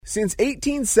Since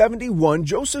 1871,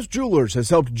 Joseph's Jewelers has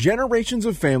helped generations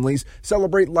of families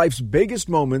celebrate life's biggest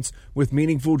moments with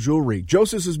meaningful jewelry.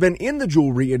 Joseph's has been in the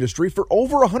jewelry industry for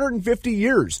over 150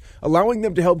 years, allowing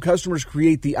them to help customers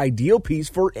create the ideal piece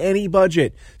for any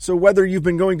budget. So whether you've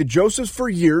been going to Joseph's for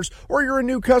years or you're a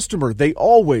new customer, they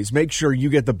always make sure you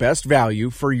get the best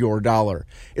value for your dollar.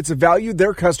 It's a value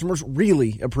their customers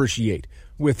really appreciate.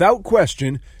 Without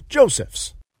question,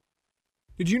 Joseph's.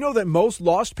 Did you know that most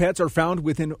lost pets are found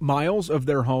within miles of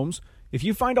their homes? If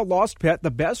you find a lost pet, the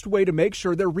best way to make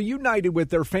sure they're reunited with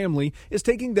their family is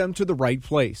taking them to the right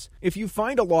place. If you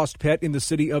find a lost pet in the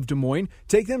city of Des Moines,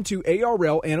 take them to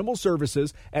ARL Animal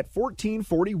Services at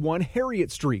 1441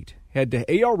 Harriet Street. Head to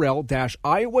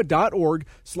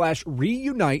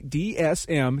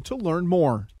arl-iowa.org/reuniteDSM to learn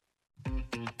more.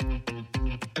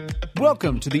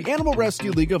 Welcome to the Animal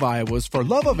Rescue League of Iowa's For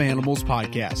Love of Animals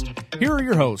podcast. Here are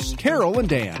your hosts, Carol and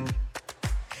Dan.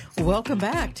 Welcome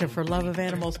back to For Love of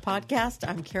Animals podcast.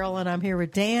 I'm Carol and I'm here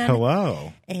with Dan.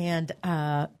 Hello. And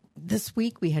this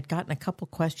week we had gotten a couple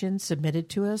questions submitted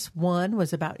to us. One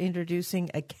was about introducing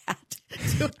a cat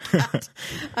to a cat.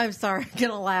 I'm sorry, I'm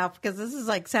going to laugh because this is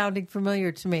like sounding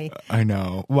familiar to me. I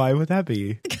know. Why would that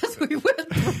be? Because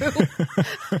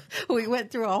we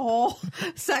went through a whole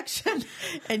section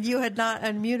and you had not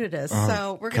unmuted us.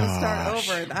 So we're going to start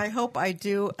over. And I hope I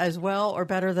do as well or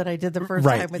better than I did the first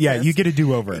time with this. You get a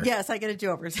do-over. Yes, I get a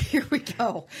do-over. So here we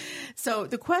go. So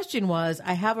the question was,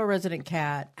 I have a resident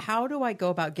cat. How do I go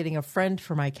about getting a friend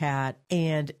for my cat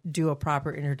and do a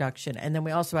proper introduction? And then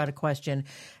we also had a question,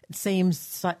 same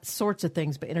sorts of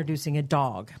things, but introducing a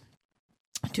dog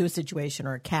to a situation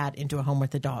or a cat into a home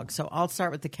with a dog. So I'll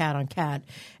start with the cat on cat,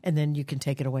 and then you can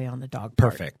take it away on the dog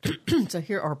part. Perfect. So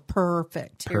here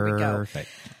we go.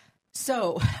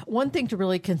 So one thing to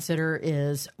really consider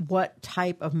is what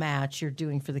type of match you're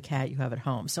doing for the cat you have at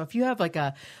home. So if you have like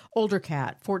a older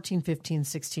cat, 14, 15,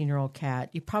 16-year-old cat,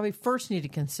 you probably first need to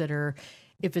consider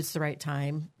if it's the right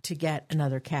time to get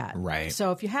another cat. Right.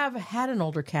 So if you have had an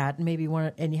older cat, maybe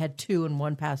one, and you had two and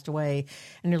one passed away,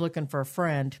 and you're looking for a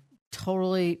friend,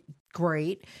 totally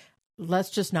great. Let's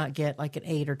just not get like an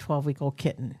 8 or 12-week-old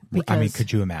kitten. I mean,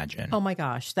 could you imagine? Oh my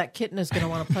gosh, that kitten is going to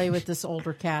want to play with this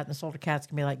older cat, and this older cat's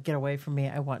going to be like, get away from me,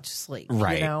 I want to sleep.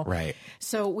 Right, you know? right.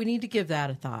 So we need to give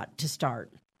that a thought to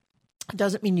start.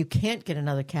 Doesn't mean you can't get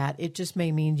another cat. It just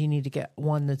may mean you need to get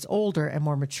one that's older and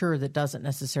more mature that doesn't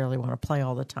necessarily want to play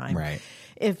all the time. Right.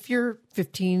 If your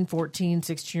 15, 14,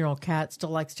 16-year-old cat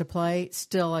still likes to play,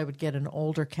 still I would get an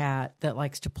older cat that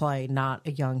likes to play, not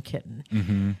a young kitten.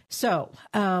 Mm-hmm. So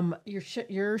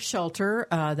your shelter,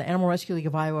 the Animal Rescue League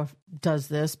of Iowa does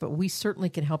this, but we certainly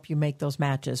can help you make those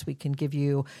matches. We can give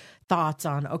you thoughts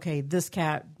on, okay, this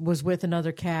cat was with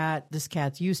another cat, this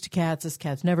cat's used to cats, this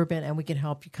cat's never been, and we can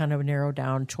help you kind of narrow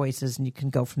down choices, and you can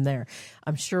go from there.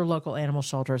 I'm sure local animal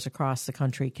shelters across the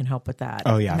country can help with that.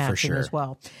 Oh, yeah, for sure. As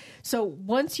well. So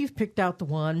once you've picked out the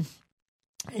one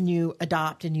and you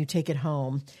adopt and you take it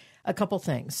home, a couple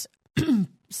things.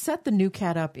 Set the new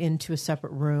cat up into a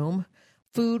separate room.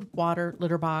 Food, water,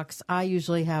 litter box. I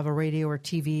usually have a radio or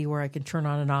TV where I can turn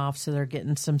on and off so they're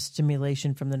getting some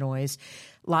stimulation from the noise.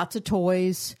 Lots of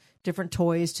toys, different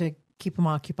toys to keep them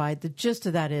occupied. The gist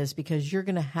of that is because you're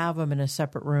going to have them in a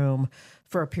separate room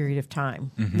for a period of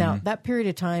time. Mm-hmm. Now, that period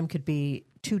of time could be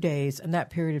 2 days, and that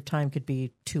period of time could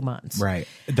be 2 months. Right.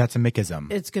 That's a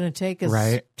Mickism. It's going to take as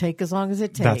long as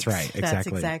it takes. That's right. Exactly. That's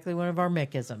exactly one of our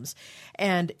Mickisms.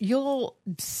 And you'll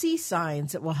see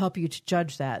signs that will help you to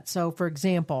judge that. So, for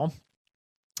example,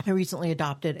 I recently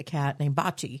adopted a cat named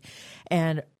Bachi,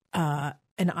 and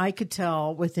I could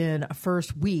tell within a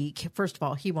first week, first of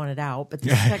all, he wanted out, but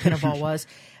the second of all was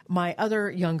my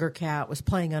other younger cat was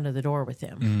playing under the door with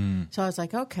him. So I was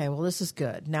like, okay, well, this is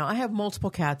good. Now, I have multiple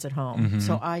cats at home. Mm-hmm.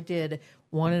 So I did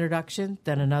one introduction,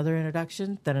 then another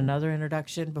introduction, then another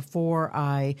introduction before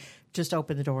I just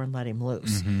opened the door and let him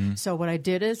loose. Mm-hmm. So what I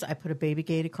did is I put a baby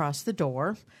gate across the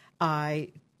door. I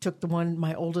took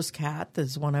my oldest cat, this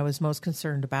is one I was most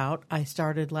concerned about. I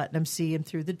started letting him see him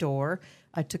through the door.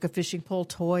 I took a fishing pole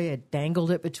toy, I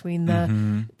dangled it between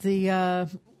the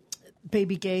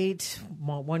baby gate,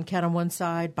 one cat on one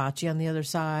side, Bachi on the other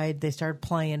side. They started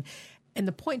playing. And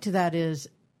the point to that is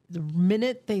the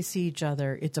minute they see each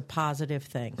other, it's a positive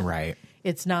thing. Right.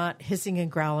 It's not hissing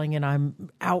and growling and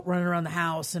I'm out running around the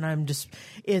house and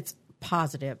it's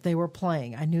positive. They were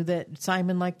playing. I knew that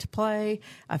Simon liked to play.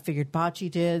 I figured Bocce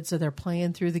did. So they're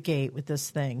playing through the gate with this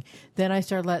thing. Then I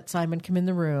started let Simon come in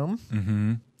the room.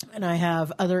 Mm-hmm. And I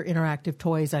have other interactive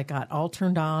toys I got all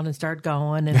turned on and started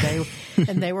going,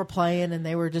 and they were playing, and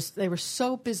they were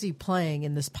so busy playing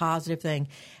in this positive thing.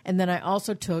 And then I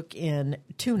also took in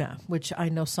tuna, which I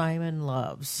know Simon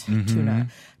loves. Tuna.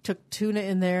 Took tuna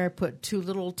in there, put 2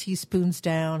 little teaspoons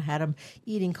down, had them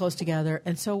eating close together.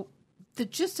 And so the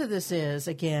gist of this is,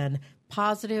 again,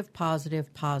 positive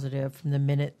from the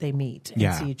minute they meet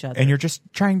and see each other. And you're just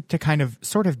trying to kind of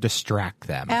sort of distract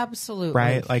them. Absolutely.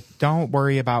 Right? Like, don't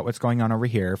worry about what's going on over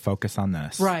here. Focus on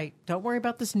this. Right. Don't worry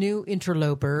about this new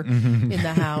interloper in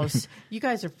the house. You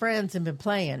guys are friends and been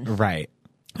playing. Right.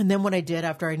 And then what I did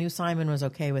after I knew Simon was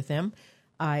okay with him,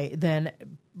 I then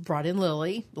brought in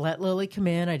Lily, let Lily come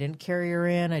in. I didn't carry her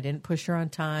in. I didn't push her on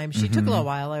time. She took a little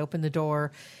while. I opened the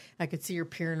door. I could see her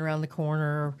peering around the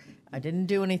corner. I didn't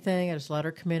do anything. I just let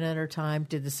her come in at her time,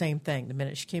 did the same thing. The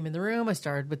minute she came in the room, I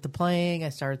started with the playing. I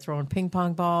started throwing ping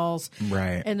pong balls.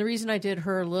 Right. And the reason I did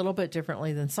her a little bit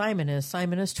differently than Simon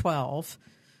is 12,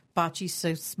 Bocce's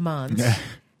 6 months,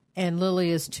 and Lily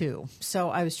is 2. So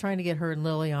I was trying to get her and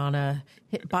Lily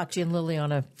Bocce and Lily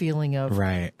on a feeling of,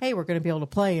 hey, we're going to be able to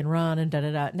play and run and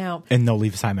da-da-da. Now, and they'll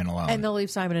leave Simon alone.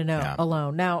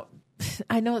 Alone. Now,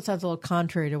 I know it sounds a little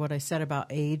contrary to what I said about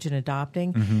age and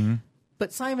adopting,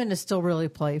 but Simon is still really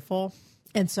playful.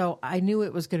 And so I knew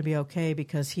it was going to be okay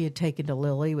because he had taken to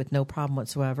Lily with no problem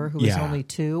whatsoever, who was only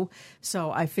 2.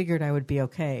 So I figured I would be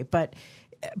okay. But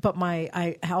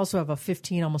I also have a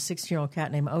 15, almost 16-year-old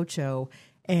cat named Ocho,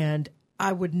 and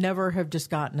I would never have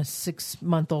just gotten a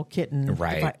 6-month-old kitten if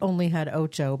I only had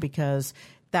Ocho, because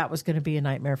that was going to be a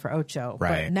nightmare for Ocho.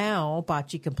 Right. But now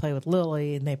Bocce can play with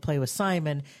Lily, and they play with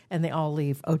Simon, and they all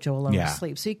leave Ocho alone to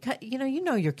sleep. So you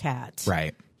know your cats.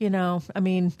 Right. You know, I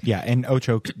mean... Yeah, and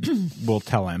Ocho will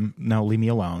tell him, no, leave me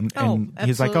alone. And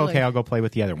he's like, okay, I'll go play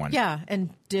with the other one. Yeah,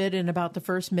 and did in about the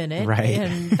first minute. Right.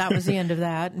 And that was the end of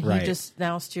that. And he just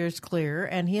now steers clear,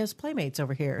 and he has playmates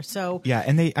over here. So yeah,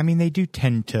 and they do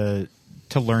tend to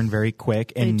learn very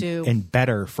quick and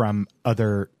better from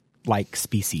other like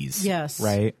species. Yes.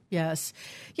 Right? Yes.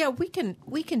 Yeah, we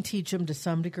can teach them to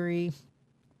some degree,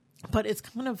 but it's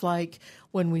kind of like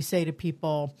when we say to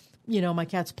people, you know, my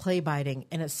cat's play biting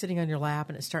and it's sitting on your lap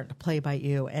and it's starting to play bite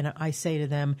you. And I say to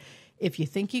them, if you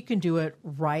think you can do it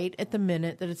right at the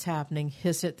minute that it's happening,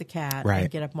 hiss at the cat and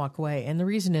get up and walk away. And the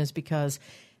reason is because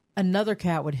another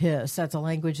cat would hiss. That's a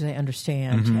language they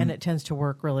understand, and it tends to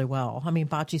work really well. I mean,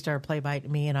 Bocce started play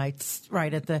biting me, and I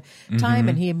right at the time,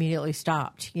 and he immediately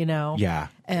stopped, you know? Yeah.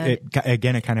 And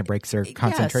it kind of breaks their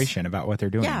concentration about what they're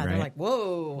doing, right? They're like,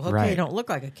 whoa, okay, you don't look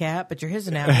like a cat, but you're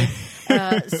hissing at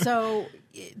me.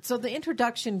 So the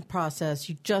introduction process,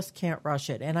 you just can't rush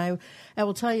it. And I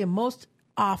will tell you, most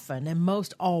often and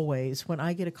most always when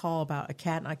I get a call about a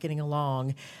cat not getting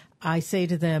along, I say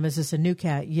to them, is this a new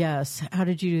cat? Yes. How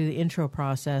did you do the intro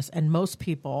process? And most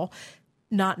people,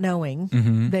 not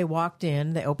knowing, they walked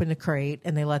in, they opened a crate,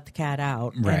 and they let the cat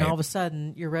out. Right. And all of a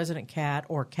sudden, your resident cat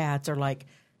or cats are like,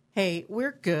 hey,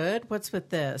 we're good. What's with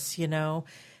this? You know,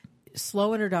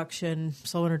 slow introduction.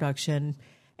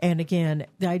 And again,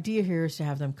 the idea here is to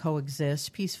have them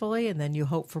coexist peacefully, and then you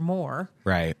hope for more.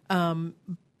 Right.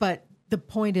 But the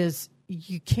point is,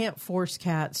 you can't force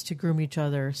cats to groom each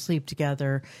other, sleep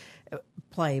together,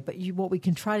 play. But what we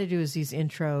can try to do is these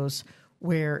intros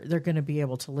where they're going to be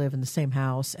able to live in the same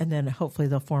house, and then hopefully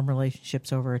they'll form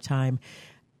relationships over time.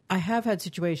 I have had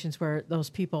situations where those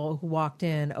people who walked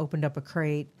in, opened up a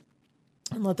crate,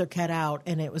 and let their cat out,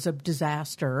 and it was a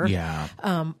disaster. Yeah.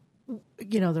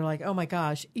 You know, they're like, oh my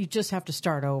gosh, you just have to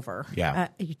start over. Yeah.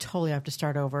 You totally have to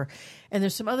start over. And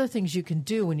there's some other things you can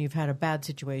do when you've had a bad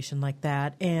situation like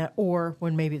that, or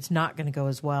when maybe it's not going to go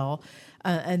as well.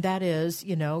 And that is,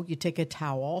 you know, you take a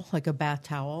towel, like a bath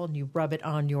towel, and you rub it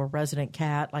on your resident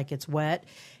cat like it's wet.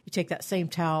 You take that same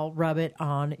towel, rub it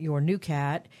on your new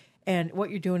cat. And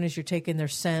what you're doing is you're taking their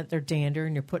scent, their dander,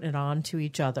 and you're putting it on to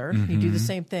each other. You do the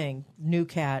same thing. New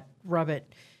cat, rub it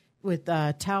with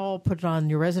a towel, put it on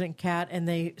your resident cat, and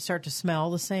they start to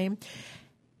smell the same.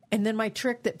 And then my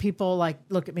trick that people like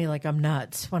look at me like I'm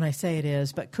nuts when I say it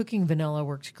is, but cooking vanilla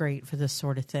works great for this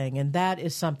sort of thing. And that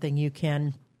is something you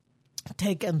can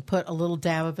take and put a little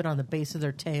dab of it on the base of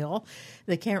their tail.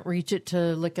 They can't reach it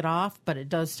to lick it off, but it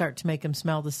does start to make them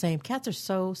smell the same. Cats are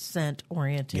so scent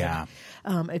oriented. Yeah.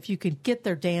 If you can get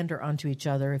their dander onto each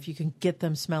other, if you can get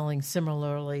them smelling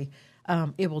similarly,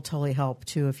 it will totally help,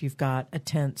 too, if you've got a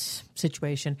tense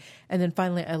situation. And then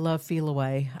finally, I love Feel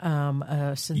Away,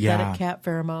 a synthetic cat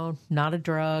pheromone, not a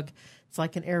drug. It's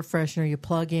like an air freshener you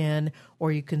plug in,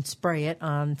 or you can spray it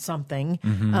on something.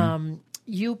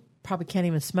 You probably can't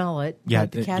even smell it. Yeah,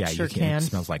 but the cat sure can. It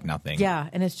smells like nothing. Yeah,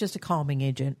 and it's just a calming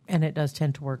agent, and it does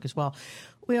tend to work as well.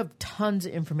 We have tons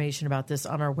of information about this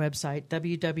on our website,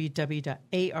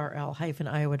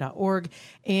 www.arl-iowa.org,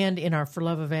 and in our For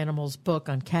Love of Animals book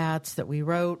on cats that we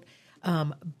wrote.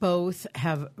 Both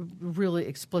have really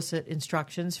explicit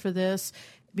instructions for this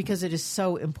because it is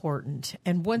so important.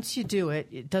 And once you do it,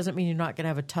 it doesn't mean you're not going to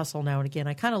have a tussle now and again.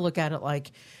 I kind of look at it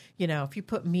like, if you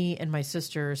put me and my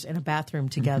sisters in a bathroom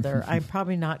together, I'm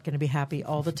probably not going to be happy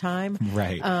all the time.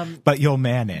 Right. But you'll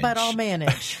manage. But I'll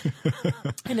manage.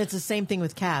 And it's the same thing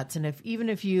with cats. And even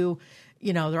if you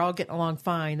they're all getting along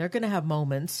fine, they're going to have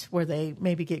moments where they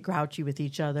maybe get grouchy with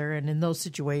each other. And in those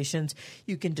situations,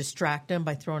 you can distract them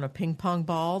by throwing a ping pong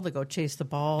ball to go chase the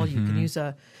ball. You can use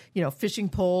a, fishing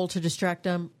pole to distract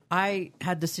them. I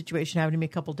had this situation happen to me a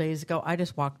couple days ago. I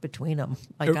just walked between them.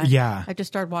 I just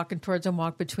started walking towards them,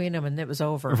 walked between them, and it was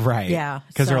over. Right. Yeah.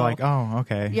 Because they're like, oh,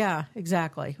 okay. Yeah,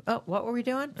 exactly. Oh, what were we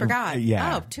doing? Forgot.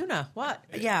 Yeah. Oh, tuna. What?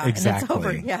 Yeah. Exactly. And it's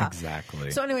over. Yeah.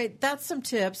 Exactly. So anyway, that's some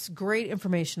tips. Great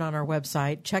information on our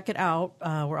website. Check it out.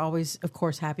 We're always, of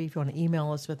course, happy if you want to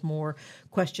email us with more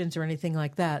questions or anything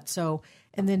like that. So,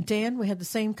 and then Dan, we had the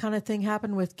same kind of thing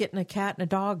happen with getting a cat and a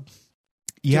dog.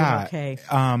 Yeah. Okay.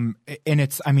 And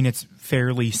it's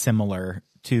fairly similar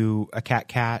to a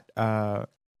cat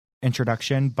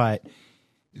introduction, but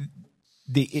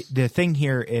the thing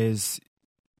here is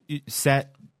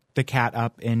set the cat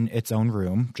up in its own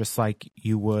room, just like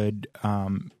you would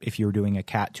if you were doing a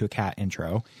cat to a cat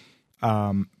intro.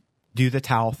 Do the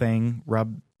towel thing,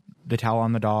 rub the towel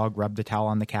on the dog, rub the towel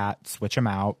on the cat, switch them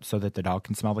out so that the dog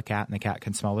can smell the cat and the cat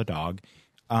can smell the dog.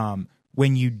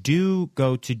 When you do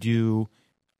go to do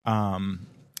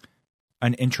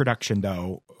an introduction,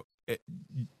 though,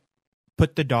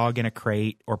 put the dog in a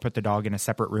crate or put the dog in a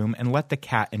separate room and let the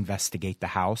cat investigate the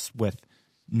house with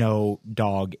no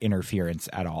dog interference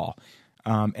at all.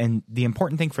 And the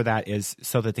important thing for that is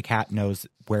so that the cat knows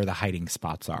where the hiding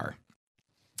spots are.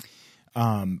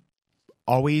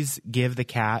 Always give the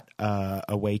cat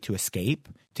a way to escape,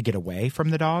 to get away from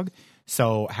the dog.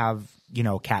 So have,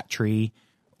 cat tree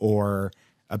or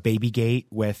a baby gate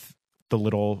with the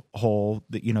little hole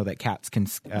that, that cats can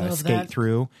skate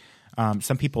through.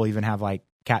 Some people even have like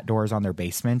cat doors on their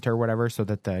basement or whatever so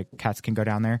that the cats can go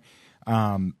down there.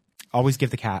 Always give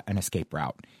the cat an escape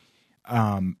route.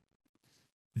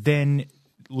 Then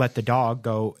let the dog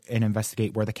go and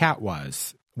investigate where the cat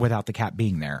was without the cat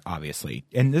being there, obviously.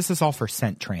 And this is all for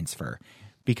scent transfer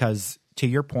because, to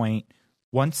your point,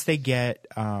 once they get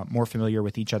more familiar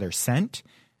with each other's scent,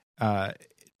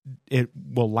 it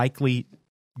will likely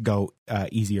go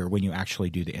easier when you actually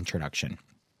do the introduction.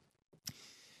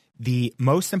 The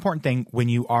most important thing when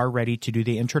you are ready to do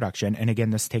the introduction, and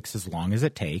again, this takes as long as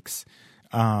it takes,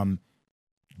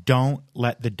 don't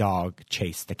let the dog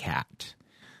chase the cat.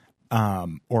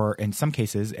 Or in some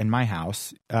cases, in my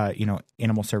house,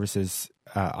 Animal Services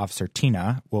Officer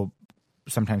Tina will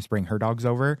sometimes bring her dogs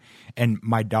over, and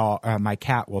my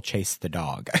cat will chase the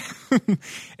dog.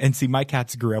 And see, my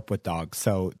cats grew up with dogs,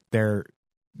 so they're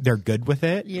good with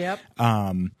it. Yep.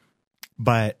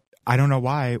 But I don't know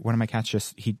why one of my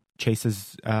cats he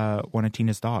chases one of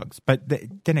Tina's dogs, but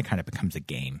then it kind of becomes a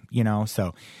game,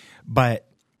 So, but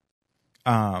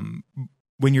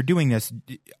when you're doing this,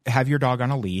 have your dog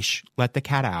on a leash, let the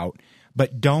cat out,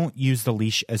 but don't use the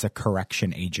leash as a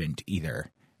correction agent either.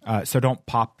 So don't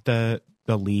pop the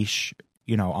leash,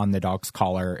 on the dog's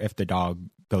collar if the dog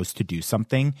goes to do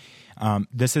something.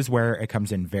 This is where it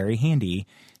comes in very handy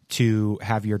to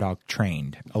have your dog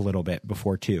trained a little bit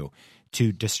before to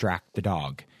distract the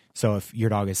dog. So if your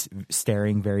dog is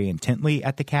staring very intently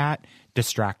at the cat,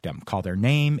 distract them. Call their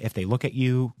name. If they look at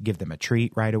you, give them a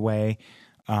treat right away.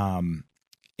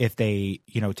 If they,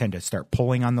 tend to start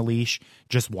pulling on the leash,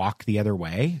 just walk the other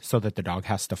way so that the dog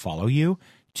has to follow you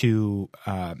to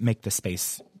make the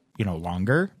space,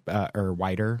 longer or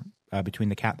wider between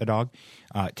the cat and the dog.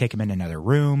 Take them in another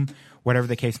room, whatever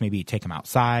the case may be, take them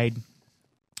outside.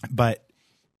 But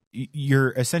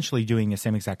you're essentially doing the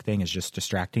same exact thing as just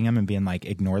distracting them and being like,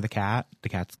 ignore the cat. The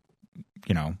cat's,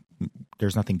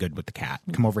 there's nothing good with the cat.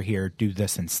 Come over here, do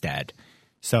this instead.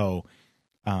 So,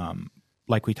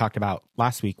 like we talked about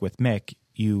last week with Mick,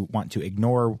 you want to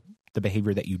ignore the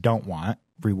behavior that you don't want,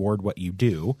 reward what you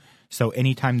do. So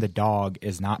anytime the dog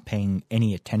is not paying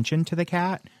any attention to the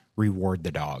cat, reward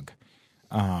the dog.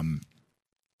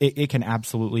 It can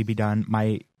absolutely be done.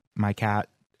 My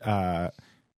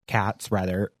cats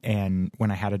rather, and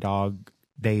when I had a dog,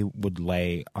 they would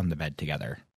lay on the bed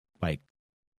together. Like,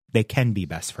 they can be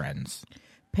best friends.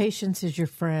 Patience is your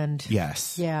friend.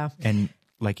 Yes. Yeah. And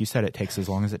like you said, it takes as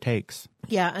long as it takes.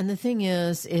 Yeah. And the thing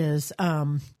is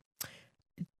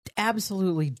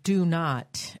absolutely do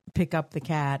not pick up the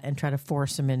cat and try to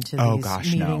force him into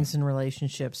these meetings and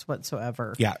relationships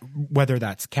whatsoever. Yeah, whether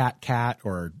that's cat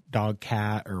or dog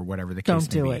cat or whatever the case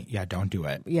may be. It. Yeah, don't do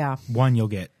it. Yeah. One, you'll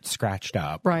get scratched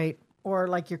up. Right. Or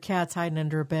like your cat's hiding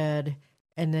under a bed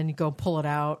and then you go pull it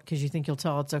out because you think you'll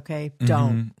tell it's okay.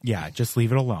 Don't. Yeah, just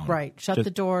leave it alone. Right. Shut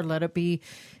the door, let it be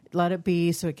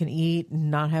so it can eat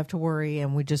and not have to worry,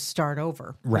 and we just start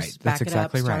over. Right. Just That's back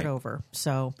exactly it up, right. start over.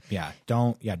 So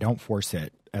don't force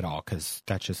it at all, because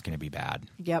that's just going to be bad.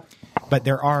 Yep. But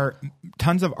there are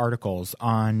tons of articles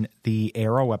on the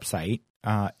ARL website,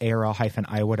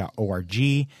 arl-iowa.org.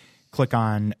 Click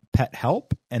on Pet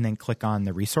Help and then click on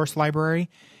the resource library.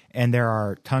 And there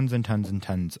are tons and tons and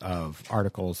tons of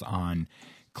articles on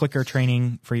clicker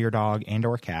training for your dog and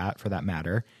or cat, for that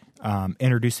matter.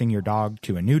 Introducing your dog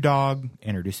to a new dog,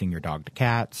 introducing your dog to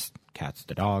cats, cats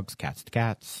to dogs, cats to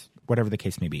cats, whatever the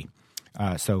case may be.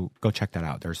 So go check that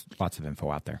out. There's lots of info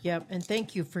out there. Yep. And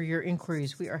thank you for your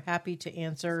inquiries. We are happy to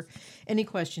answer any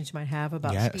questions you might have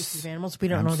about species of animals. If we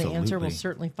don't know the answer, we'll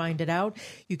certainly find it out.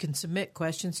 You can submit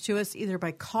questions to us either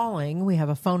by calling. We have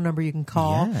a phone number you can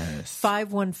call.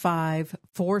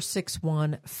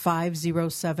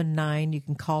 515-461-5079. You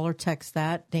can call or text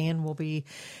that. Dan will be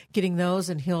getting those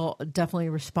and he'll definitely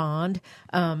respond.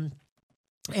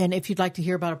 And if you'd like to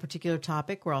hear about a particular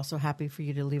topic, we're also happy for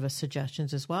you to leave us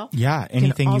suggestions as well. Yeah,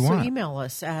 anything you want. You can also email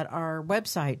us at our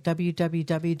website,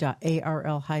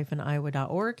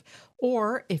 www.arl-iowa.org.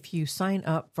 Or if you sign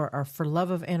up for our For Love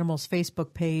of Animals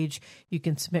Facebook page, you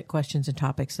can submit questions and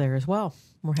topics there as well.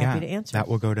 We're happy to answer. That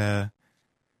will go to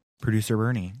producer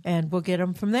Bernie. And we'll get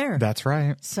them from there. That's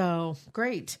right. So,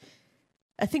 great.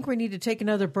 I think we need to take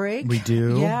another break. We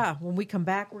do? Yeah. When we come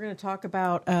back, we're going to talk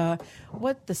about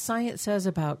what the science says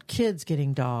about kids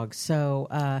getting dogs.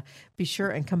 So be sure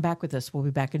and come back with us. We'll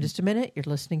be back in just a minute. You're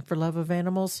listening for Love of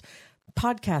Animals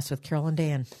podcast with Carol and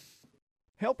Dan.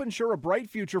 Help ensure a bright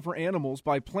future for animals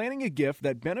by planning a gift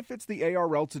that benefits the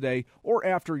ARL today or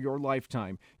after your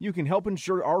lifetime. You can help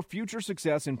ensure our future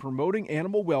success in promoting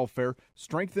animal welfare,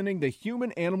 strengthening the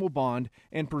human-animal bond,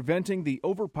 and preventing the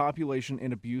overpopulation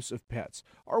and abuse of pets.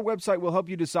 Our website will help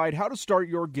you decide how to start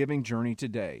your giving journey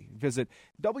today. Visit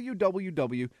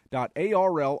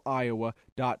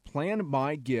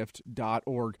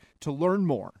www.arliowa.planmygift.org to learn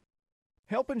more.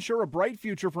 Help ensure a bright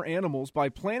future for animals by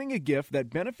planning a gift that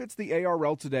benefits the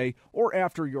ARL today or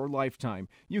after your lifetime.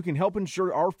 You can help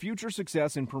ensure our future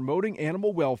success in promoting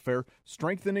animal welfare,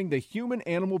 strengthening the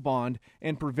human-animal bond,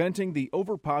 and preventing the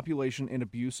overpopulation and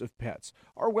abuse of pets.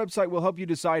 Our website will help you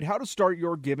decide how to start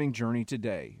your giving journey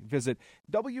today. Visit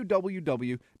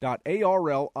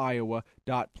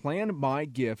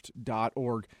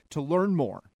www.arliowa.planmygift.org to learn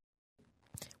more.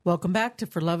 Welcome back to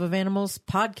For Love of Animals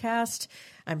podcast.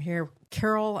 I'm here with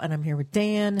Carol, and I'm here with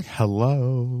Dan.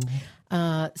 Hello.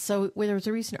 So there was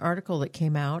a recent article that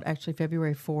came out, actually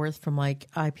February 4th, from like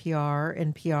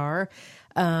NPR,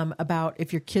 about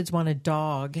if your kids want a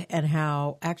dog and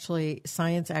how actually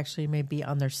science actually may be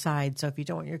on their side. So if you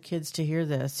don't want your kids to hear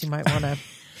this, you might want to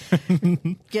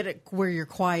get it where you're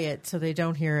quiet so they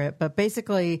don't hear it. But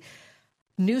basically,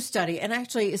 new study, and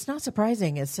actually it's not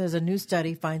surprising. It says a new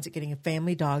study finds that getting a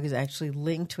family dog is actually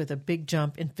linked with a big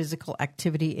jump in physical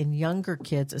activity in younger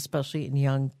kids, especially in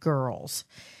young girls.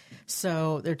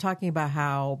 So they're talking about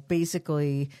how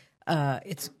basically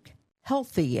it's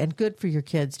healthy and good for your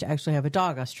kids to actually have a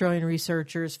dog. Australian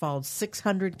researchers followed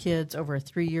 600 kids over a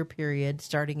 3-year period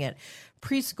starting at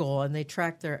preschool, and they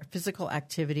tracked their physical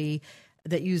activity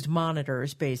that used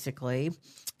monitors, basically,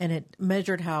 and it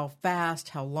measured how fast,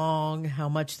 how long, how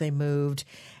much they moved,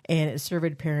 and it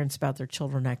surveyed parents about their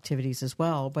children's activities as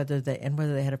well, whether they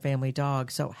had a family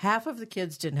dog. So half of the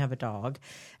kids didn't have a dog.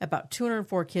 About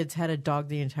 204 kids had a dog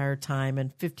the entire time,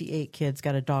 and 58 kids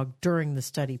got a dog during the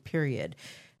study period.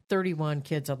 31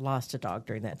 kids had lost a dog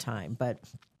during that time, but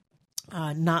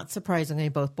not surprisingly,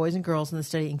 both boys and girls in the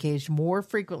study engaged more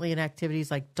frequently in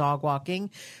activities like dog walking,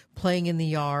 playing in the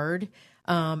yard,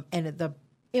 and the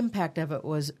impact of it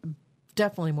was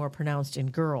definitely more pronounced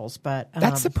in girls. But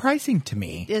that's surprising to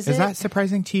me. Is that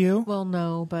surprising to you? Well,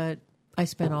 no, but I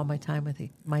spent all my time with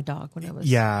my dog when I was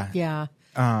yeah.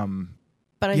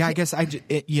 But I guess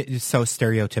it's so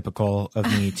stereotypical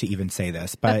of me to even say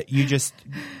this, but you just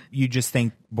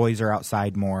think boys are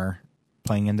outside more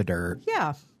playing in the dirt.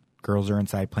 Yeah. Girls are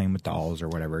inside playing with dolls or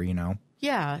whatever, you know?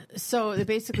 Yeah. So they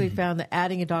basically found that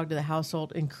adding a dog to the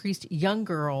household increased young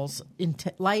girls'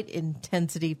 light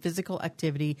intensity physical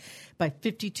activity by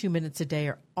 52 minutes a day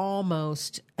or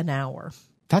almost an hour.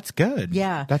 That's good.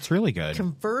 Yeah. That's really good.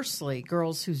 Conversely,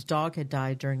 girls whose dog had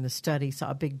died during the study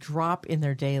saw a big drop in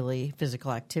their daily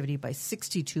physical activity by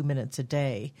 62 minutes a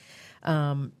day.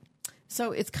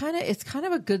 So it's kind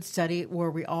of a good study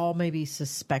where we all maybe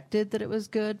suspected that it was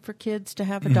good for kids to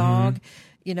have a dog,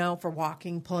 for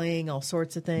walking, playing, all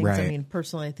sorts of things. Right. I mean,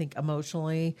 personally, I think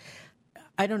emotionally,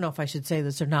 I don't know if I should say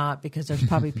this or not because there's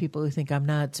probably people who think I'm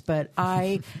nuts, but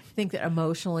I think that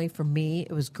emotionally for me,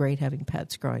 it was great having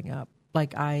pets growing up.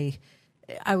 Like I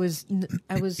was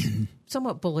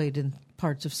somewhat bullied in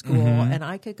parts of school, and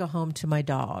I could go home to my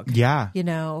dog. Yeah,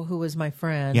 who was my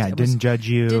friend. Yeah, didn't judge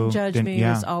you. Didn't judge me.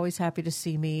 Yeah. Was always happy to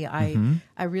see me.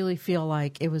 I really feel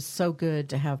like it was so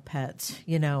good to have pets.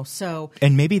 So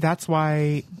and maybe that's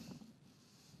why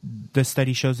the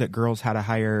study shows that girls had a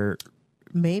higher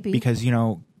because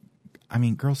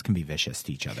girls can be vicious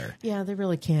to each other. Yeah, they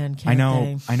really can. I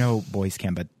know boys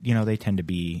can, but they tend to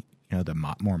be.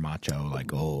 The more macho,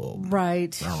 like,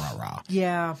 right. Rah, rah, rah.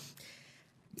 Yeah.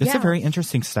 It's a very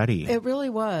interesting study. It really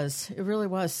was. It really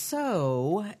was.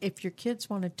 So if your kids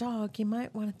want a dog, you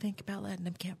might want to think about letting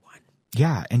them get one.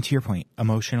 Yeah. And to your point,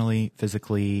 emotionally,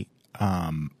 physically,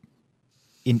 and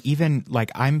even like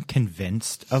I'm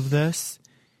convinced of this.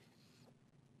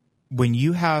 When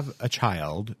you have a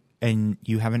child and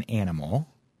you have an animal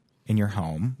in your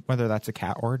home, whether that's a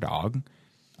cat or a dog,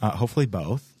 hopefully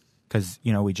both. Because,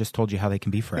 we just told you how they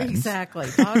can be friends. Exactly.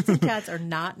 Dogs and cats are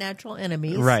not natural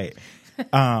enemies. Right.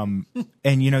 And,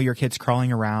 your kid's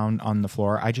crawling around on the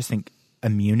floor. I just think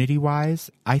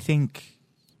immunity-wise, I think,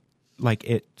 like,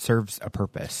 it serves a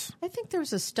purpose. I think there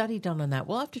was a study done on that.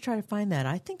 We'll have to try to find that.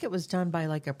 I think it was done by,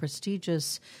 like, a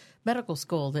prestigious medical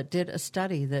school that did a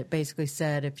study that basically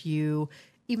said even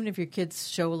if your kids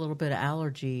show a little bit of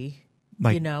allergy...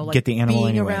 get the animal being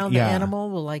anyway. around the animal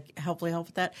will hopefully help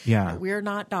with that. Yeah. We're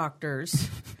not doctors.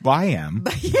 Well, I am.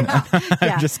 Yeah.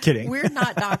 I'm just kidding. We're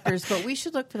not doctors, but we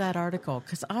should look for that article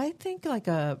because I think like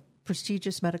a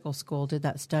prestigious medical school did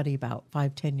that study about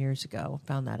 5-10 years ago.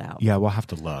 Found that out. Yeah, we'll have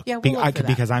to look. Yeah, we'll look for that.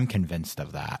 Because I'm convinced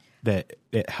of that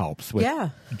it helps with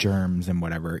germs and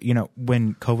whatever.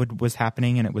 When COVID was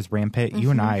happening and it was rampant, you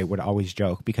and I would always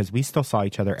joke because we still saw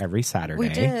each other every Saturday. We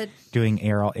did. Doing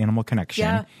Animal Connection.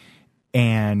 Yeah.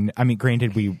 And I mean,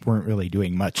 granted, we weren't really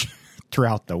doing much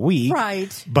throughout the week,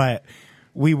 right? But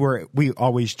we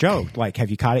always joked like, "Have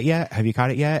you caught it yet? Have you caught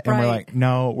it yet?" And we're like,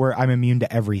 "No, I'm immune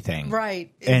to everything."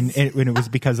 Right. And it was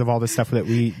because of all the stuff that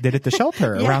we did at the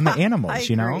shelter around the animals. I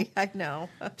agree. I know.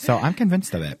 So I'm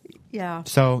convinced of it. Yeah.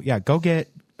 So go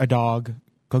get a dog.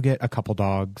 Go get a couple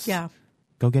dogs. Yeah.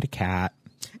 Go get a cat.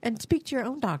 And speak to your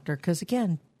own doctor because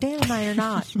again, Dan and I are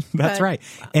not. That's right.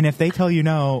 And if they tell you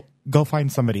no, go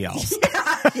find somebody else.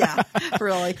 Yeah,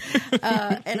 really.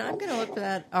 And I'm going to look for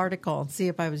that article and see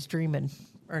if I was dreaming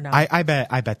or not. I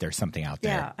bet there's something out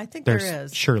there. Yeah, I think there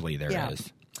is. Surely there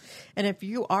is. And if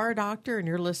you are a doctor and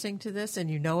you're listening to this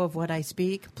and you know of what I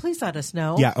speak, please let us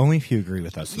know. Yeah, only if you agree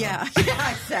with us. Yeah,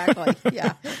 exactly.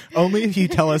 Yeah. Only if you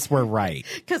tell us we're right.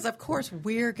 Because, of course,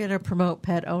 we're going to promote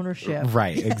pet ownership.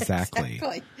 Right, Yeah, exactly.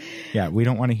 Yeah, we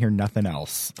don't want to hear nothing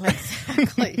else.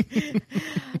 Exactly.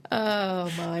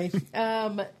 Oh, my.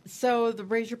 So the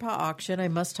Raise Your Paw auction, I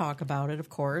must talk about it, of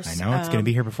course. I know. It's going to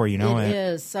be here before you know it. It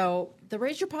is. So the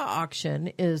Raise Your Paw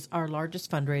auction is our largest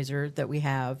fundraiser that we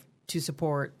have to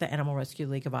support the Animal Rescue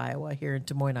League of Iowa here in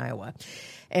Des Moines, Iowa.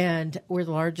 And we're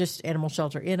the largest animal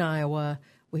shelter in Iowa.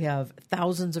 We have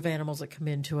thousands of animals that come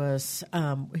into us,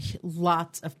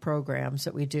 lots of programs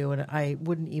that we do. And I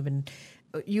wouldn't even,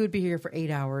 you would be here for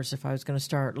 8 hours if I was going to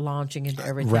start launching into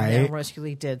everything the Animal Rescue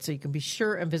League did. So you can be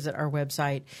sure and visit our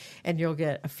website and you'll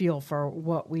get a feel for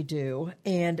what we do.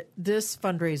 And this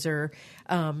fundraiser,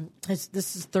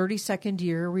 this is 32nd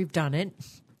year we've done it.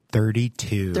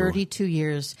 32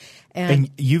 years. And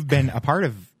you've been a part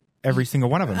of every single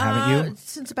one of them, haven't you?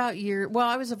 Since about a year. Well,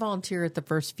 I was a volunteer at the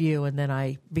first few, and then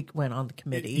I went on the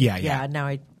committee. Yeah. Now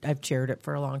I've chaired it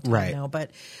for a long time now.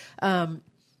 But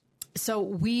so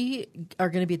we are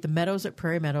going to be at the Meadows at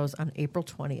Prairie Meadows on April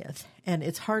 20th. And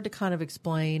it's hard to kind of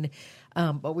explain,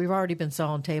 but we've already been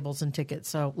selling tables and tickets.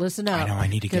 So listen up. I know, I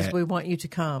need to because we want you to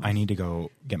come. I need to go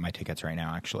get my tickets right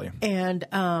now, actually. And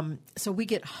so we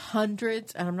get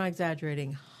hundreds, and I'm not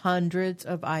exaggerating, hundreds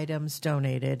of items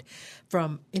donated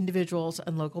from individuals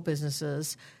and local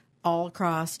businesses all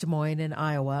across Des Moines and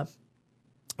Iowa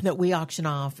that we auction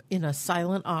off in a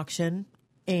silent auction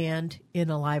and in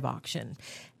a live auction.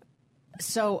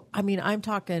 So, I mean, I'm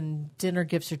talking dinner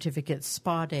gift certificates,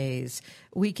 spa days,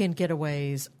 weekend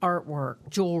getaways, artwork,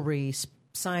 jewelry,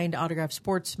 signed autographed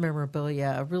sports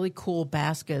memorabilia, really cool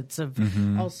baskets of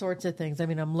all sorts of things. I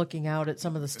mean, I'm looking out at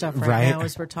some of the stuff right now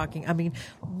as we're talking. I mean,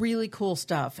 really cool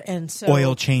stuff. And so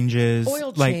oil changes,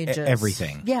 like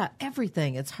everything. Yeah,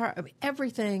 everything. It's hard. I mean,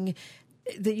 everything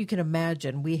that you can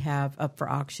imagine we have up for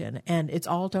auction, and it's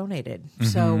all donated.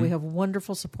 So we have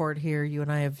wonderful support here. You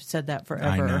and I have said that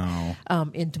forever. I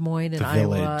know. In Des Moines and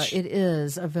Iowa, it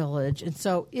is a village. And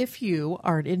so if you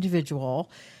are an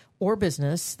individual or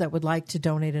business that would like to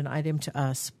donate an item to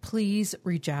us, please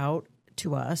reach out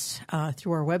to us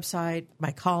through our website,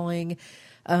 by calling.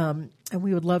 And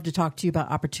we would love to talk to you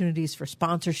about opportunities for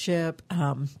sponsorship,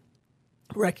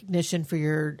 recognition for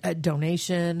your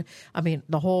donation. I mean,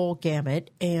 the whole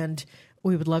gamut. And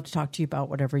we would love to talk to you about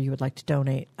whatever you would like to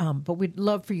donate. But we'd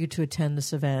love for you to attend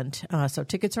this event. So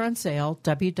tickets are on sale,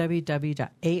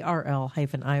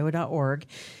 www.arl-iowa.org.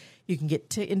 You can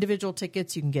get individual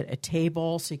tickets. You can get a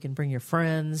table so you can bring your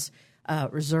friends,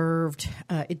 reserved.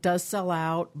 It does sell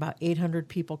out. About 800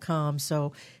 people come.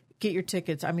 So get your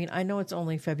tickets. I mean, I know it's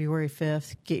only February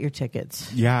 5th. Get your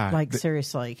tickets. Yeah.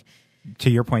 Seriously.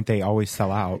 To your point, they always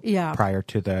sell out Yeah. prior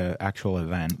to the actual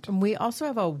event. And we also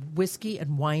have a whiskey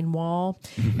and wine wall,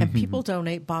 and people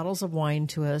donate bottles of wine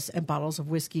to us and bottles of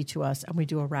whiskey to us, and we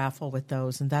do a raffle with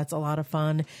those, and that's a lot of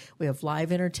fun. We have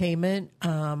live entertainment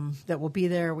that will be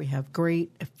there. We have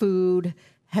great food,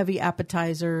 heavy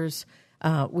appetizers.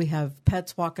 We have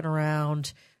pets walking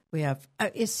around. We have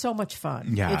it's so much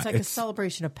fun. Yeah, it's like a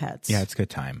celebration of pets. Yeah, it's a good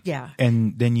time. Yeah.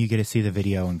 And then you get to see the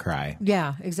video and cry.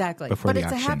 Yeah, exactly. Before but the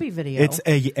it's auction. a happy video.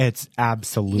 It's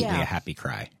absolutely Yeah. a happy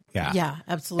cry. Yeah. Yeah,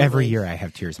 absolutely. Every year I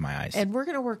have tears in my eyes. And we're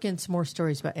going to work in some more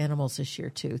stories about animals this year,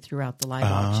 too, throughout the live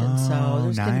auction. So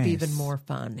there's going to be nice. even more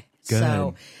fun. Good.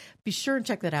 So be sure and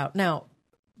check that out. Now,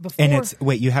 before... And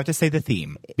you have to say the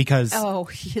theme because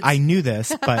I knew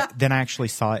this, but then I actually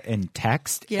saw it in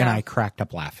text and I cracked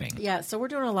up laughing. Yeah, so we're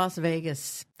doing a Las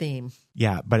Vegas theme.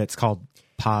 Yeah, but it's called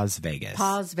Paws Vegas.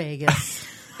 Paws Vegas.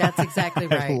 That's exactly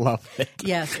right. I love it.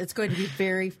 Yes, it's going to be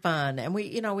very fun. And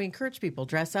we encourage people,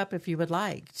 dress up if you would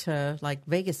like to, like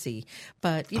Vegas-y.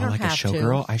 But you don't like have a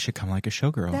showgirl? I should come like a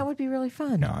showgirl. That would be really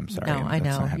fun. No, I'm sorry. No, I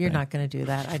know. Not You're not going to do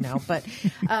that. I know. But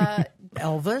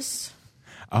Elvis.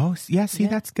 Oh, yeah, see,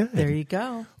 that's good. There you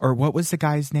go. Or what was the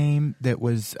guy's name that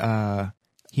was,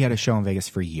 he had a show in Vegas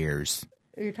for years.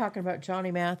 You're talking about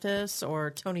Johnny Mathis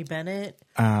or Tony Bennett?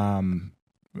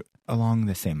 Along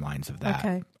the same lines of that.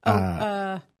 Okay.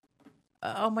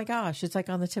 Oh my gosh, it's like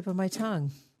on the tip of my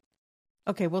tongue.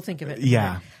 Okay, we'll think of it.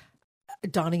 Yeah.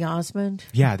 Donny Osmond.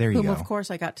 Yeah, there you whom, go. of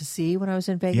course, I got to see when I was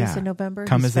in Vegas in November.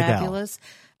 Come He's as Adele. fabulous.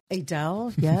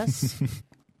 Adele, yes.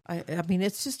 I mean,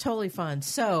 it's just totally fun.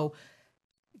 So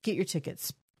get your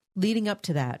tickets. Leading up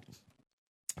to that,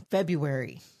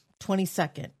 February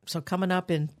 22nd. So coming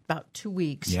up in about 2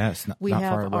 weeks. Yes, we not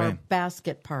have far away. our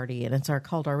basket party, and it's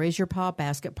called our Raise Your Paw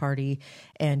basket party.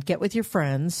 And get with your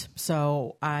friends.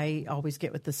 So I always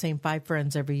get with the same 5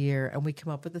 friends every year, and we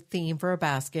come up with a theme for a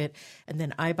basket. And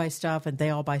then I buy stuff, and they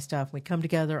all buy stuff. We come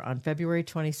together on February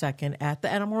 22nd at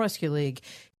the Animal Rescue League.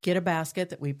 Get a basket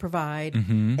that we provide,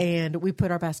 and we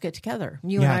put our basket together.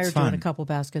 You and I are doing a couple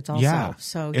baskets also. Yeah,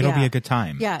 so it'll be a good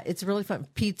time. Yeah, it's really fun.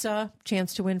 Pizza,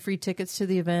 chance to win free tickets to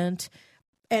the event.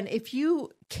 And if you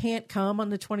can't come on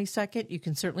the 22nd, you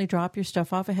can certainly drop your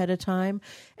stuff off ahead of time.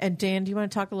 And Dan, do you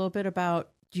want to talk a little bit about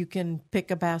you can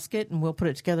pick a basket and we'll put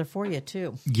it together for you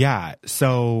too? Yeah.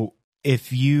 So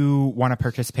if you want to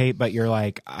participate, but you're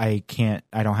like, I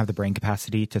don't have the brain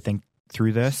capacity to think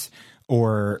through this,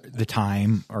 or the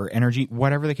time or energy,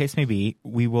 whatever the case may be,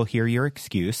 we will hear your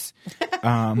excuse.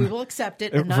 We will accept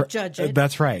it and not judge it.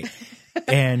 That's right.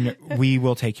 And we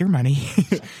will take your money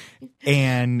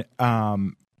and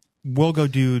we'll go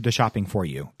do the shopping for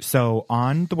you. So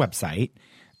on the website,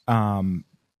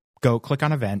 go click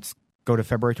on events, go to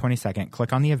February 22nd,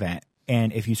 click on the event.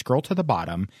 And if you scroll to the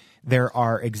bottom, there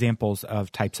are examples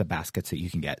of types of baskets that you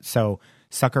can get. So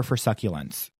Sucker for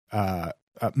Succulents, a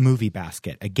movie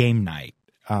basket, a game night,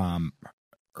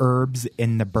 Herbs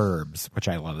in the Burbs, which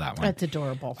I love that one. That's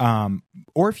adorable.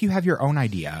 Or if you have your own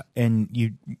idea and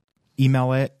you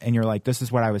email it and you're like, this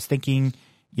is what I was thinking,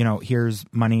 here's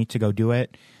money to go do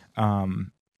it.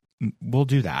 We'll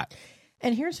do that.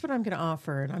 And here's what I'm going to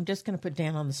offer, and I'm just going to put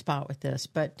Dan on the spot with this.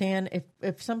 But Dan,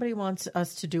 if somebody wants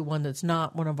us to do one that's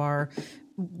not one of our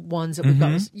ones that we've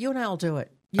got, you and I will do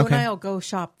it. You and I will go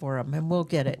shop for them, and we'll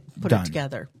get it, put it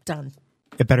together. Done.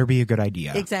 It better be a good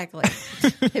idea. Exactly.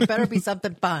 It better be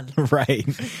something fun. Right.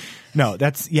 No,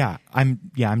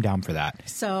 I'm down for that.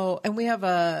 So, and we have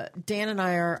Dan and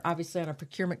I are obviously on a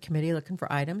procurement committee looking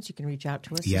for items. You can reach out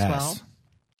to us as well.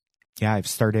 Yeah, I've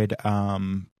started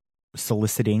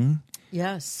soliciting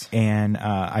Yes. And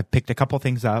I picked a couple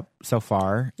things up so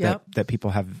far Yep. that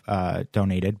people have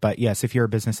donated. But yes, if you're a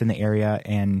business in the area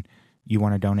and you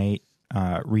want to donate,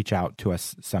 reach out to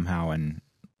us somehow. And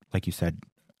like you said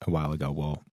a while ago,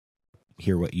 we'll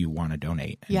hear what you want to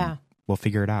donate. And Yeah. we'll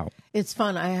figure it out. It's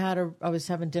fun. I was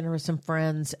having dinner with some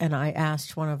friends, and I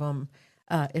asked one of them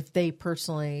if they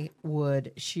personally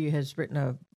would. She has written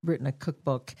a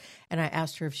cookbook, and I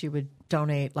asked her if she would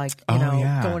donate, like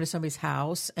going to somebody's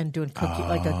house and doing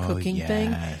a cooking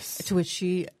thing. To which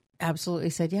she absolutely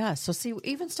said yes. So see,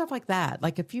 even stuff like that,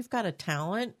 like if you've got a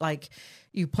talent, like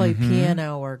you play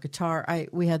piano or guitar.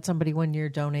 We had somebody one year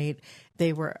donate.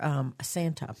 They were a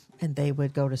Santa, and they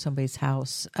would go to somebody's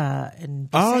house and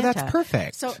be Santa. That's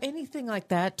perfect. So anything like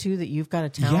that too that you've got a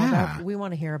talent of, we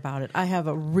want to hear about it. I have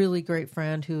a really great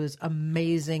friend who is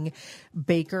amazing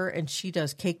baker, and she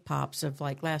does cake pops of,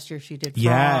 like, last year she did frogs.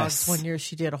 Yes. One year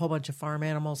she did a whole bunch of farm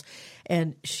animals,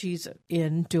 and she's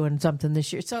in doing something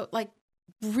this year. So, like,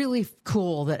 really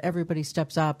cool that everybody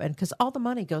steps up, and because all the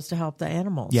money goes to help the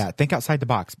animals. Yeah, think outside the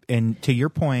box. And to your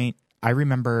point, I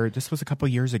remember this was a couple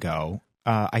years ago.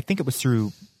 I think it was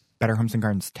through Better Homes and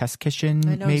Gardens Test Kitchen.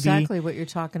 I know maybe. exactly what you're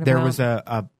talking about. There was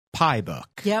a pie book.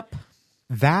 Yep.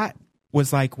 That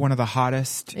was like one of the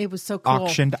hottest It was so cool.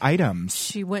 auctioned items.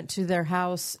 She went to their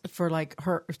house for, like,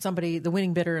 the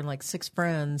winning bidder and like 6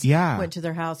 friends. Yeah. Went to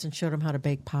their house and showed them how to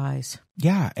bake pies.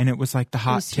 Yeah, and it was like the It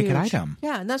hot was ticket huge. item.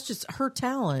 Yeah, and that's just her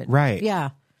talent. Right.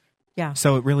 Yeah. Yeah.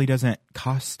 So it really doesn't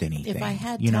cost anything. If I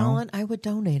had you know? talent, I would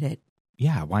donate it.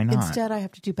 Yeah, why not? Instead, I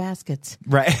have to do baskets.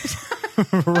 Right.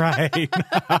 Right.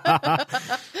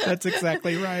 That's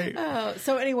exactly right.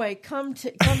 So anyway, come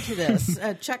to this.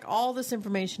 Check all this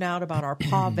information out about our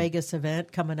Paw Vegas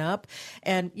event coming up.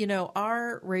 And,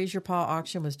 our Raise Your Paw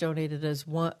auction was nominated as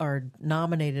one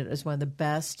of the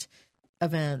best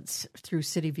events through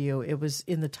City View. It was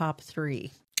in the top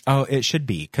 3. Oh, it should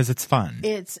be, because it's fun.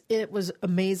 It was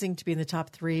amazing to be in the top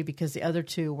 3, because the other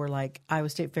 2 were like Iowa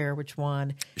State Fair, which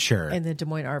won. Sure. And the Des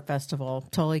Moines Art Festival.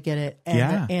 Totally get it.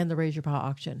 And the Raise Your Paw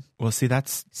auction. Well, see,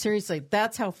 that's... Seriously,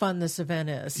 that's how fun this event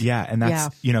is. Yeah, and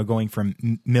that's, going from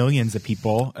millions of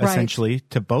people, essentially,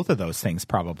 to both of those things,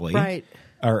 probably. Right.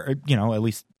 Or, at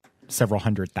least several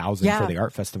 100,000 for the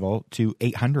art festival to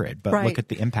 800. But look at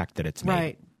the impact that it's made.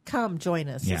 Right. Come join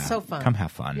us. Yeah, it's so fun. Come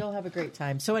have fun. You'll have a great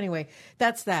time. So anyway,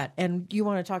 that's that. And you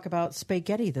want to talk about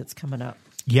spaghetti that's coming up.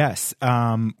 Yes.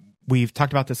 We've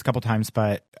talked about this a couple times,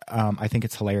 but I think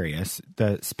it's hilarious.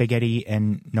 The spaghetti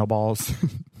and no balls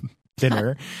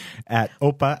dinner at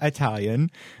Oppa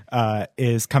Italian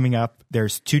is coming up.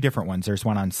 There's 2 different ones. There's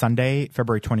one on Sunday,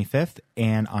 February 25th,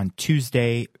 and on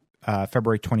Tuesday,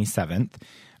 February 27th.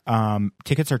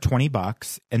 Tickets are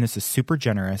 $20, and this is super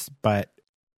generous, but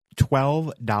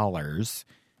 $12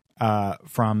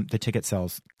 from the ticket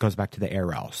sales goes back to the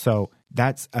ARL. So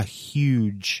that's a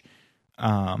huge,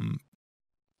 chunk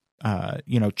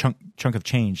of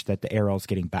change that the ARL is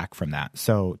getting back from that.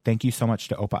 So thank you so much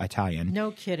to Oppa Italian.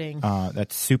 No kidding.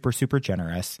 That's super, super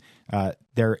generous.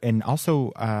 And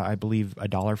also, I believe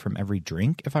 $1 from every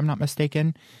drink, if I'm not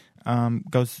mistaken,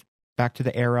 goes back to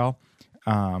the ARL.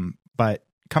 But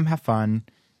come have fun.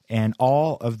 And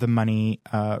all of the money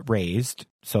raised,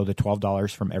 so the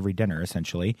 $12 from every dinner,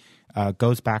 essentially,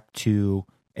 goes back to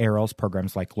ARL's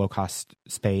programs like low-cost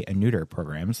spay and neuter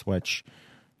programs, which,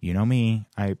 you know me,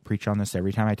 I preach on this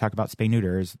every time I talk about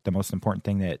spay-neuter is the most important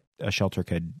thing that a shelter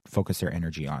could focus their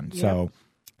energy on. Yep. So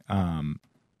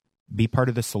be part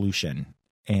of the solution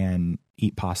and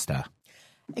eat pasta.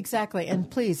 Exactly.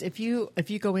 And please, if you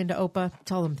go into Oppa,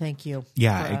 tell them thank you.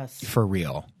 Yeah, for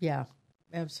real. Yeah,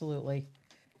 absolutely.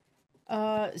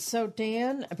 So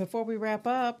Dan, before we wrap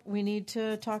up, we need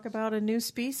to talk about a new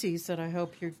species that I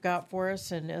hope you've got for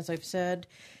us. And as I've said,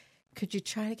 could you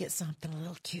try to get something a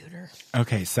little cuter?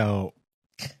 Okay, so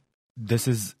this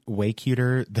is way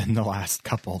cuter than the last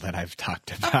couple that I've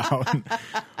talked about.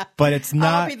 But it's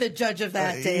not. I'll be the judge of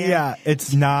that, Dan. Yeah,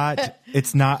 it's not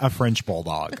a French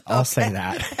bulldog. I'll say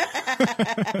that.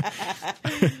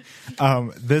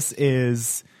 This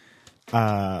is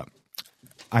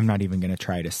I'm not even going to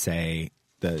try to say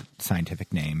the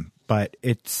scientific name, but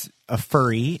it's a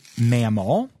furry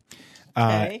mammal.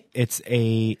 Okay.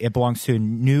 It belongs to a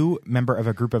new member of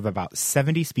a group of about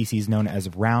 70 species known as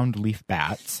round leaf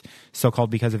bats, so-called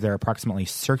because of their approximately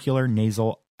circular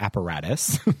nasal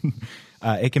apparatus.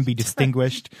 It can be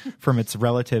distinguished from its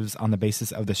relatives on the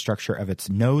basis of the structure of its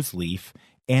nose leaf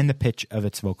and the pitch of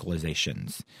its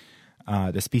vocalizations.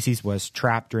 The species was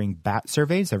trapped during bat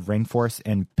surveys of rainforests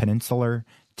in peninsular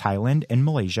Thailand and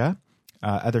Malaysia.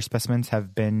 Other specimens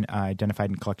have been identified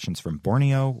in collections from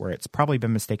Borneo, where it's probably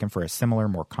been mistaken for a similar,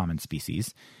 more common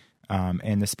species.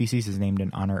 And the species is named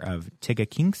in honor of Tigga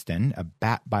Kingston, a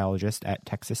bat biologist at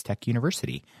Texas Tech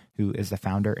University, who is the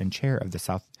founder and chair of the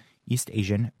Southeast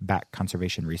Asian Bat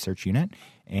Conservation Research Unit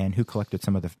and who collected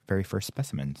some of the very first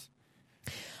specimens.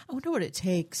 I wonder what it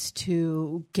takes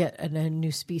to get a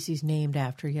new species named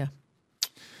after you.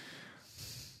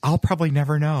 I'll probably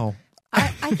never know.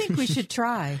 I think we should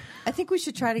try. I think we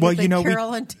should try to get the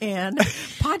Carol and Dan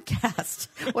podcast,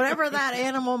 whatever that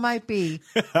animal might be.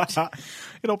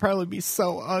 It'll probably be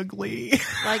so ugly.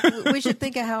 Like, we should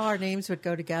think of how our names would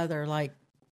go together, like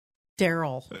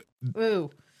Daryl. Ooh.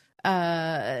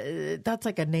 That's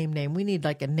like a name. We need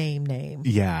like a name.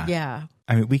 Yeah. Yeah.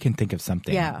 I mean, we can think of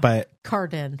something. Yeah. But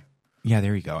Cardin. Yeah,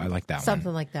 there you go. I like that Something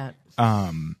one. like that.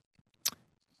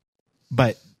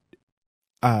 But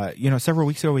several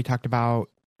weeks ago we talked about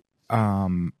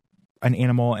an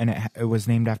animal, and it was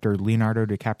named after Leonardo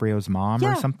DiCaprio's mom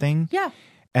or something. Yeah.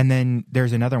 And then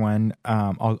there's another one.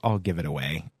 I'll give it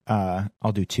away.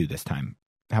 I'll do two this time.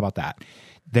 How about that?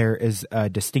 There is a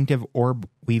distinctive orb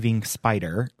weaving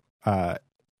spider,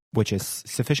 which is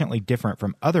sufficiently different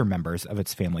from other members of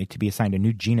its family to be assigned a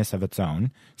new genus of its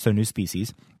own, so new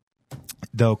species.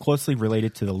 Though closely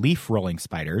related to the leaf-rolling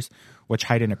spiders, which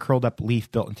hide in a curled-up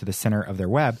leaf built into the center of their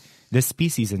web, this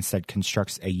species instead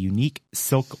constructs a unique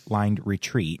silk-lined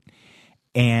retreat,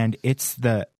 and it's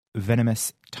the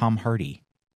venomous Tom Hardy,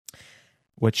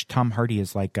 which Tom Hardy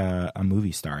is like a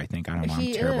movie star, I think. I don't know.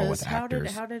 I'm terrible with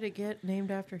actors. How did it get named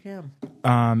after him?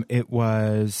 It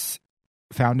was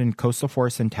found in coastal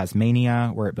forests in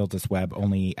Tasmania, where it builds its web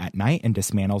only at night and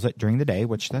dismantles it during the day,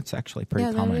 which that's actually pretty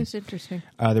common. Yeah, that is interesting.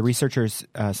 The researchers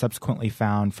subsequently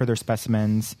found further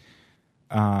specimens.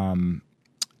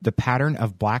 The pattern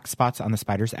of black spots on the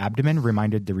spider's abdomen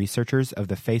reminded the researchers of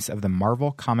the face of the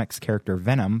Marvel Comics character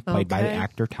Venom, played by the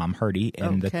actor Tom Hardy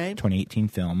in the 2018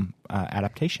 film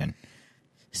adaptation.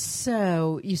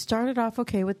 So you started off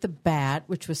with the bat,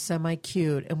 which was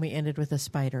semi-cute, and we ended with a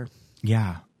spider.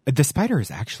 Yeah. The spider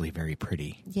is actually very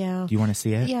pretty. Yeah. Do you want to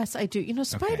see it? Yes, I do.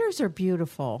 Spiders are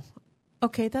beautiful.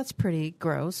 Okay, that's pretty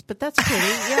gross, but that's pretty.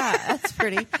 Yeah, that's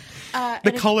pretty.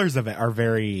 The colors of it are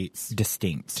very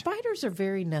distinct. Spiders are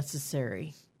very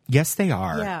necessary. Yes, they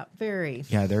are. Yeah, very.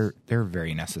 Yeah, they're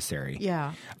very necessary.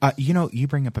 Yeah. You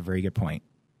bring up a very good point.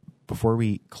 Before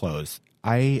we close,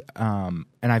 and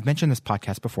I've mentioned this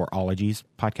podcast before, Ologies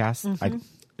podcast. Mm-hmm.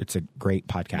 It's a great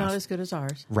podcast. Not as good as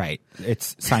ours. Right.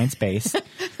 It's science-based.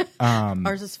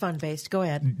 Ours is fun-based. Go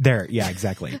ahead. There. Yeah,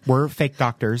 exactly. We're fake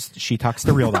doctors. She talks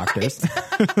to real doctors.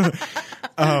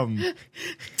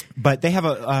 But they have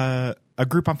a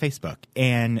group on Facebook,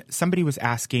 and somebody was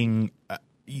asking,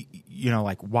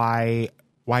 why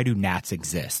do gnats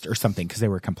exist or something, because they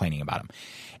were complaining about them.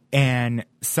 And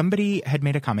somebody had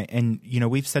made a comment, and,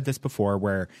 we've said this before,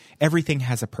 where everything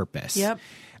has a purpose. Yep.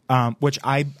 Which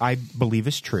I believe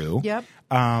is true. Yep.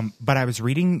 But I was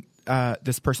reading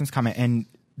this person's comment, and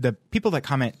the people that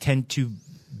comment tend to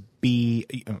be,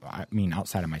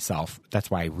 outside of myself. That's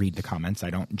why I read the comments. I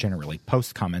don't generally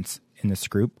post comments in this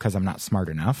group because I'm not smart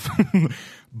enough.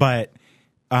 But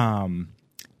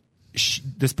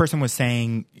this person was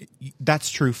saying that's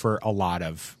true for a lot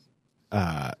of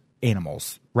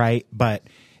animals, right? But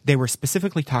they were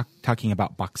specifically talking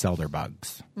about box elder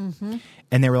bugs. Mm-hmm.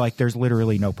 And they were like, there's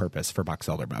literally no purpose for box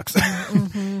elder bugs.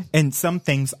 Mm-hmm. And some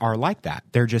things are like that.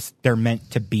 They're meant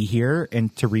to be here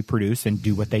and to reproduce and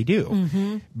do what they do.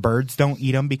 Mm-hmm. Birds don't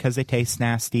eat them because they taste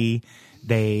nasty.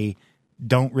 They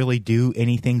don't really do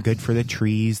anything good for the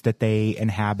trees that they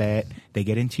inhabit. They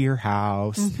get into your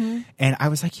house. Mm-hmm. And I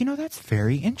was like, that's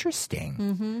very interesting.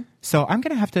 Mm-hmm. So I'm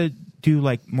going to have to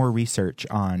do more research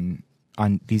on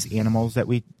these animals that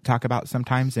we talk about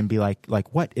sometimes and be like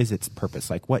what is its purpose?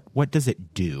 What does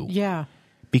it do? Yeah.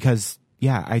 Because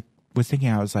I was thinking,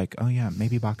 I was like, oh yeah,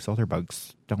 maybe box elder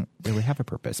bugs don't really have a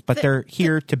purpose, but they're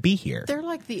here to be here. They're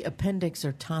like the appendix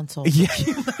or tonsils of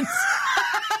humans.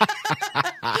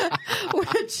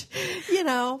 Which,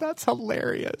 that's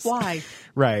hilarious. Why?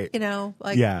 Right.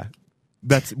 Yeah.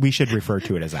 We should refer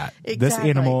to it as that. Exactly. This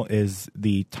animal is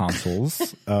the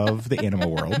tonsils of the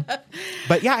animal world.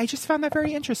 But yeah, I just found that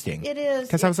very interesting. It is.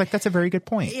 Because I was like, that's a very good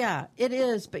point. Yeah, it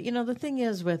is. But the thing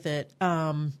is with it,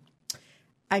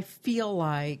 I feel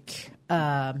like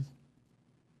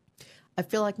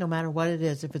no matter what it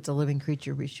is, if it's a living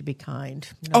creature, we should be kind.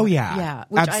 Oh yeah, yeah.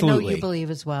 Which absolutely. I know you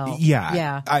believe as well.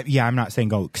 Yeah, yeah. I'm not saying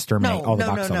go exterminate all the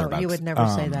box elder bugs. You would never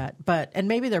say that. And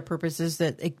maybe their purpose is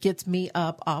that it gets me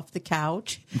up off the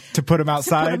couch to put them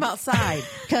outside.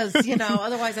 Because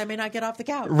otherwise I may not get off the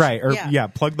couch. Right. Or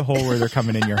plug the hole where they're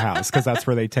coming in your house, because that's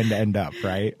where they tend to end up.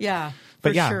 Right. Yeah.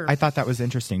 But sure. I thought that was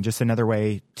interesting. Just another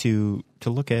way to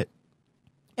look at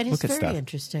And look it's at very stuff.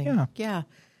 interesting. Yeah.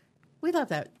 We love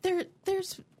that.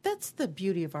 That's the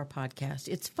beauty of our podcast.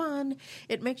 It's fun.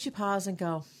 It makes you pause and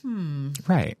go,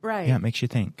 Right. Right. Yeah, it makes you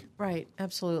think. Right.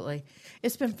 Absolutely.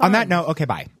 It's been fun. On that note, okay,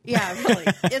 bye. Yeah, really.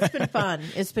 It's been fun.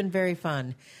 It's been very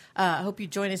fun. I hope you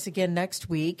join us again next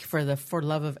week for the For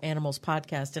Love of Animals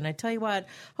podcast. And I tell you what,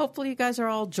 hopefully you guys are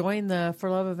all join the For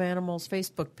Love of Animals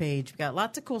Facebook page. We've got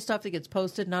lots of cool stuff that gets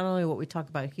posted, not only what we talk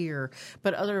about here,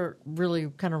 but other really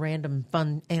kind of random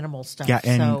fun animal stuff. Yeah,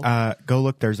 and go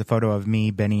look. There's a photo of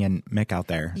me, Benny, and Mick out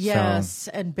there. Yes,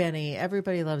 and Benny.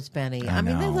 Everybody loves Benny. I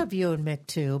mean, they love you and Mick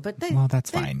too, but that's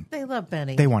fine. They love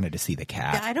Benny. They wanted to see the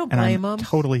cat. Yeah, I don't blame them.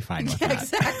 Totally fine with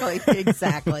that.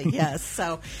 Exactly. Yes.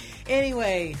 So,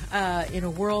 anyway, in a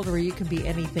world where you can be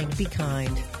anything, be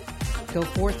kind. Go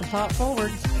forth and pop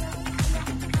forward.